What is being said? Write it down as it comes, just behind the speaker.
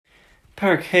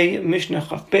Parak Hey, Mishnah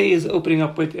Chaf Beis, opening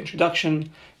up with the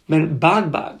introduction. Ben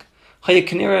Bagbag, Chaya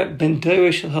Kanira ben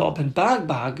Derish Hillel. Ben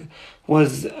Bagbag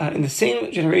was in the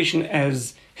same generation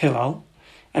as Hillel,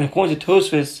 and according to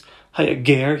Tosfos, Chaya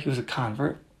Ger, he was a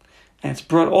convert. And it's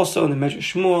brought also in the Medrash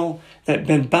Shmuel that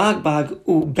Ben Bagbag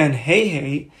u Ben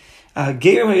Hey,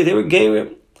 Ger, they were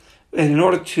Gerim, and in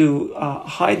order to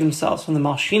hide themselves from the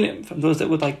Malshinim, from those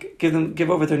that would give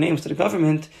over their names to the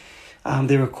government,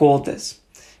 they were called this.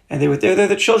 And they're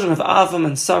the children of Avram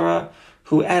and Sarah,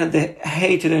 who added the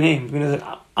Hey to their name. You know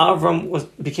that Avram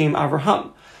became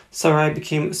Avraham, Sarai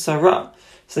became Sarah.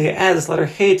 So they added this letter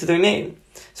Hey to their name.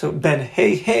 So Ben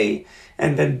Hey,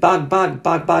 and Ben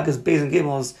Bagbag is Beis and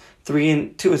Gimel, is 3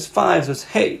 and 2 is 5, so it's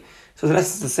Hey. So in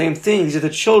essence, the same thing. These are the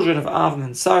children of Avram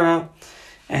and Sarah.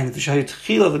 And the Shayut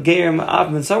the Gerim,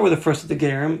 Avram and Sarah were the first of the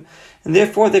Gerim, and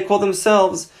therefore they call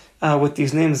themselves with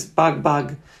these names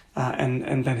Bagbag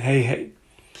and Ben Hey.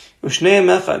 Ushnei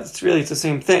Mechad, it's the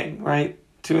same thing, right?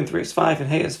 2 and 3 is 5,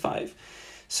 and Hey is 5.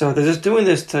 So they're just doing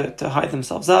this to hide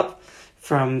themselves up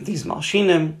from these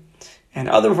Malshinim. And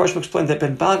other Mepharshim explain that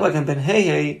Ben Bagbag and Ben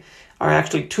Hey are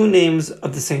actually two names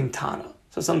of the same Tana.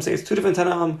 So some say it's two different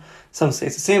Tanaim, some say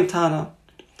it's the same Tana.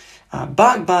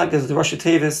 Bagbag is the Rosh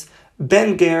Tevis,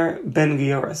 Ben Ger, Ben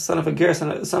Gioris, son of a Ger,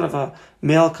 son of a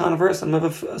male convert, son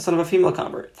of a female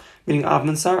convert, meaning Avram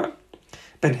and Sarah.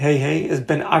 Ben Hey is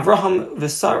Ben Avraham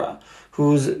V'Sarah,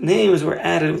 whose names were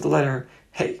added with the letter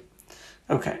Hey.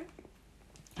 Okay.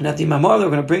 Now the Mamar that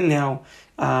we're going to bring now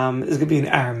is going to be in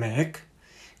Aramaic,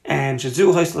 and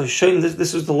Shazu Haisel Hashem.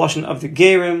 This is the lashon of the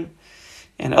Gerim,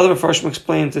 and other Mepharshim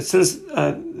explains that since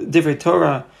Divrei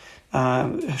Torah,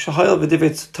 Shahayel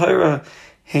v'Divrei Torah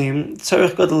Heim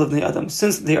Tzarich Gadol Livnei Adam.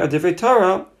 Since they are Divrei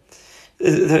Torah,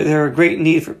 they're a great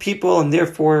need for people, and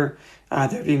therefore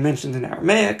they're being mentioned in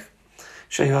Aramaic.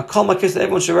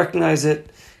 Everyone should recognize it.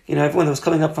 You know, everyone that was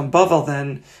coming up from Bavel,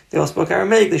 then they all spoke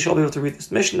Aramaic. They should all be able to read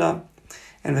this Mishnah.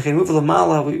 And we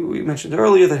mentioned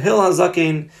earlier that Hil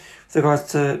HaZaken, with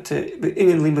regards to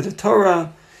Inyan Limud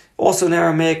Torah, also in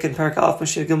Aramaic in Parak Aleph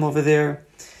Mashiach Gimel over there.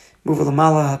 Muva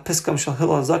Lamala Piskam Shal Hil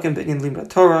HaZaken Inyan Limud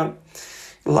Torah.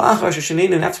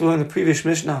 And after we learned the previous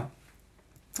Mishnah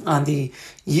on the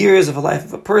years of a life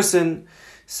of a person,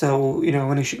 so you know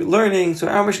when he should be learning. So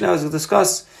our Mishnah is to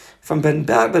discuss from Ben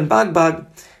Bagbag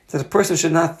that a person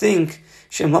should not think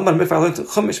Shem Lamad if I learned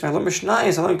Chumash, if I learned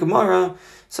Mishnayos, I learned Gemara,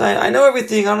 so I know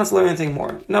everything. I don't have to learn anything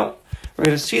more. No, we're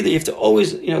going to see that you have to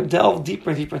always delve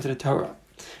deeper and deeper into the Torah.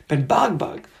 Ben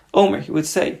Bagbag, Omer, he would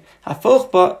say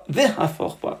Hafochba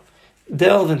v'Hafochba.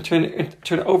 Delve and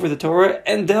turn over the Torah,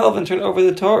 and delve and turn over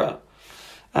the Torah.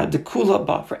 The kula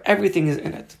ba, for everything is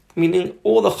in it. Meaning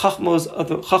all the chachmos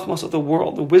of the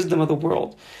world, the wisdom of the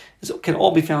world, can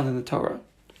all be found in the Torah.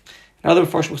 Another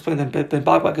Mepharshim explained that Ben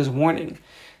Bagbag is warning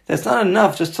that it's not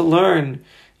enough just to learn,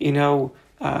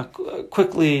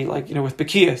 quickly, with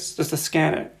Bekias, just to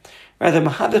scan it. Rather,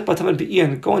 mahadich b'tamad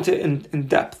b'iyan, go into in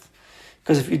depth.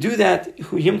 Because if you do that,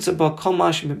 hu yimtza ba kol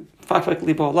mash fakfak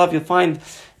libo alav, you'll find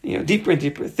deeper and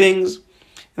deeper things. And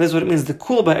that's what it means. The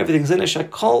cool about everything's in it.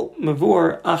 Shakol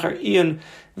mavur achar iyan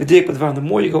v'dik b'dvar. The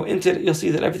more you go into it, you'll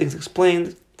see that everything's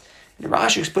explained. And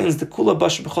Rashi explains the kula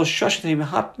bash b'chol shashatei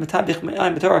metabich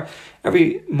me'ayim b'torah.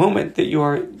 Every moment that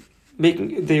you're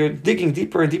digging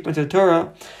deeper and deeper into the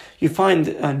Torah, you find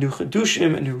new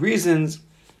chedushim and new reasons.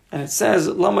 And it says,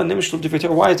 Lama nimshlu divrei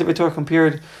Torah. Why is divrei Torah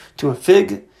compared to a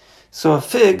fig? So a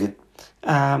fig,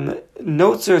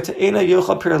 notzer to ena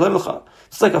yochal pir.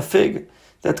 It's like a fig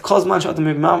that calls manshat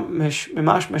mimash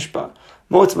mishpa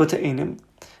motzba to enim,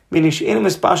 meaning she'enim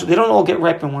mispasha. They don't all get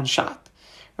ripe in one shot.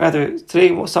 Rather,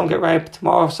 today some get ripe,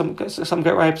 tomorrow some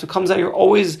get ripe. So it comes out you're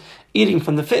always eating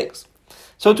from the figs.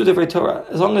 So to divrei Torah,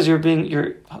 as long as you're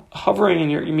hovering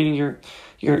and you're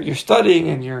studying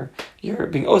and you're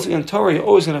being osik in Torah, you're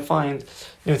always going to find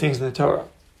new things in the Torah.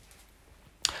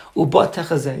 Ubat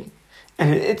techazeh,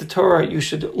 and in the Torah you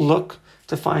should look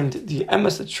to find the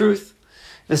emes, the truth.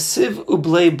 V'siv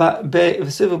ublei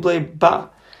ba,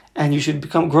 and you should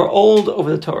grow old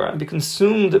over the Torah and be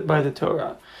consumed by the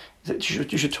Torah.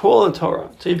 You should toil in Torah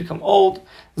until you become old.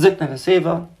 Zikna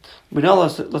v'seva, b'nala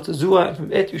l'tazua, and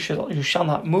from it you shall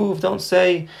not move. Don't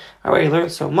say, I already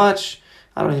learned so much,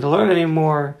 I don't need to learn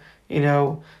anymore.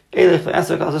 I'll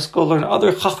just go learn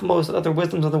other chachmos, other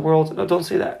wisdoms of the world. No, don't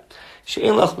say that.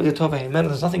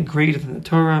 There's nothing greater than the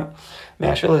Torah.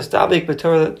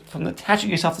 From attaching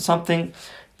yourself to something,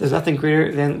 there's nothing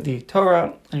greater than the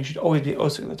Torah, and you should always be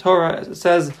osik in the Torah, as it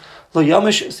says, Lo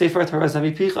yamish sefer Torah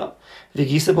zamipicha,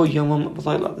 v'gisabo yomam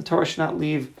v'layla. The Torah should not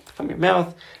leave from your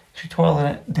mouth. You should toil in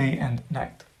it day and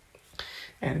night.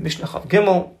 And Mishnah Chav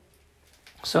Gimel,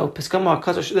 So Piskama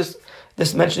Kadosh,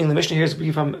 this mentioning the Mishnah here is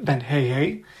from Ben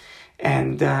Hey,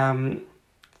 and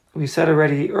we said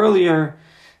already earlier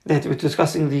that we're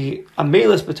discussing the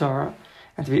Amelis B'Torah,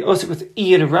 and to be osik with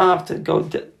E and Rav, to go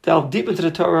delve deep into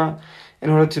the Torah, in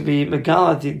order to be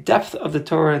Megala, the depth of the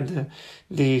Torah and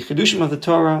the Chidushim of the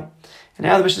Torah. And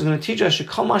now the Mishnah is going to teach us, the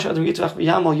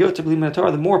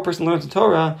more a person learns the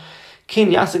Torah, his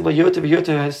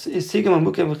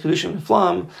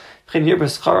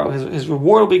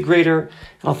reward will be greater, and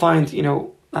I'll find,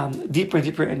 deeper and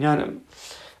deeper in Yanim.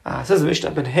 Says the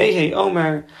Mishnah, Ben Hey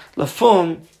Omer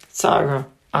Lafum Tzara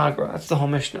Agra. That's the whole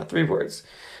Mishnah, 3 words.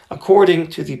 According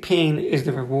to the pain is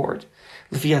the reward.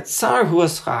 L'fiyatzar hu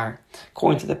aschar.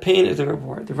 According to the pain is the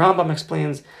reward. The Rambam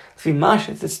explains,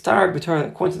 L'fimashet, the star b'Torah,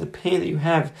 according to the pain that you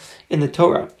have in the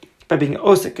Torah, by being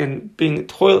osik and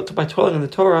by toiling in the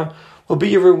Torah, will be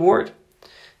your reward.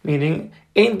 Meaning,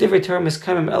 Ein divrei Torah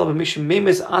miskamim el b'mishim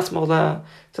memes asmola.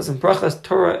 Says in Brachas,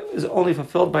 Torah is only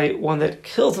fulfilled by one that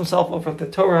kills himself over the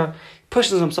Torah,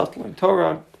 pushes himself to learn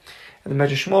Torah. And the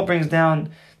Medrash Shmuel brings down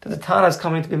that the Tana is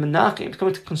coming to be menachim, it's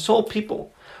coming to console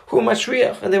people who are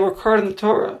mashriach, and they work hard in the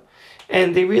Torah,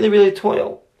 and they really, really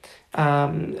toil.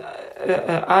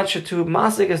 Ad shetu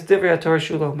masig es divrei haTorah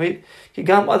shulo made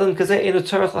higam adam kazeh enu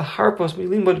tzarech laharpos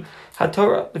milimud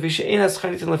haTorah lefi she'ena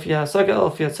schanitin lefi hasaga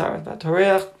el lefi hatzarat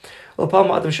v'atoreach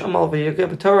l'pam adam she'amal v'yageh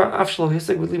b'Torah af shelo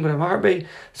hisig milimud hamarbe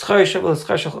schar yeshav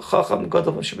l'schar shel chacham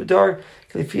gadol v'shebedar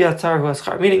lefi hatzar hu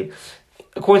haschar. Meaning,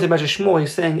 according to Medrash Shmuel,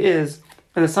 he's saying is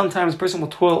that sometimes a person will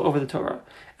toil over the Torah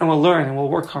and will learn and will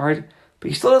work hard, but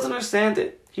he still doesn't understand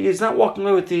it. He is not walking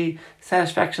away with the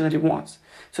satisfaction that he wants.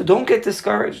 So don't get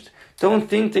discouraged. Don't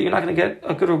think that you're not going to get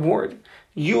a good reward.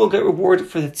 You will get rewarded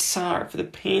for the tsar, for the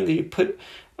pain that you put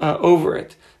over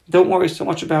it. Don't worry so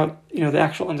much about the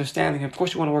actual understanding. Of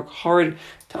course, you want to work hard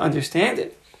to understand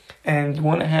it, and you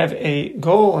want to have a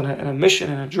goal and a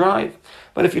mission and a drive.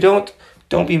 But if you don't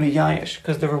be miyayish,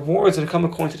 because the rewards that come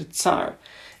according to the tsar,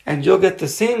 and you'll get the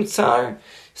same tsar.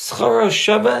 Schara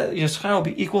Shava, your schar will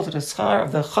be equal to the schar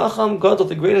of the Chacham Gadol,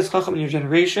 the greatest Chacham in your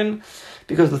generation,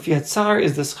 because the Fiat Tsar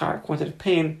is the schar. According to the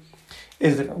pain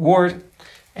is the reward.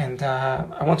 And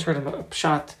I once heard a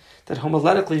pshat that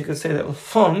homiletically you can say that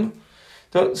Lafum,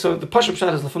 so the Pashup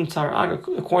pshat is Lafum Tsar Agra,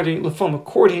 according to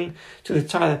the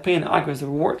Tsar, the pain, Agra is the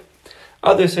reward.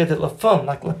 Others say that Lafum,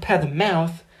 like Lepeh, the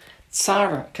mouth,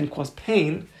 Tsara can cause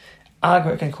pain,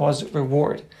 Agra can cause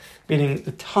reward. Meaning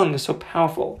the tongue is so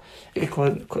powerful, it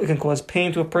can cause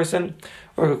pain to a person,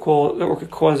 or it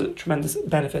could cause a tremendous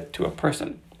benefit to a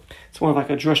person. It's more like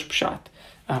a drush pshat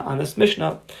on this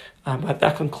Mishnah, but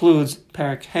that concludes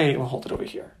Parak Hey. We'll hold it over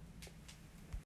here.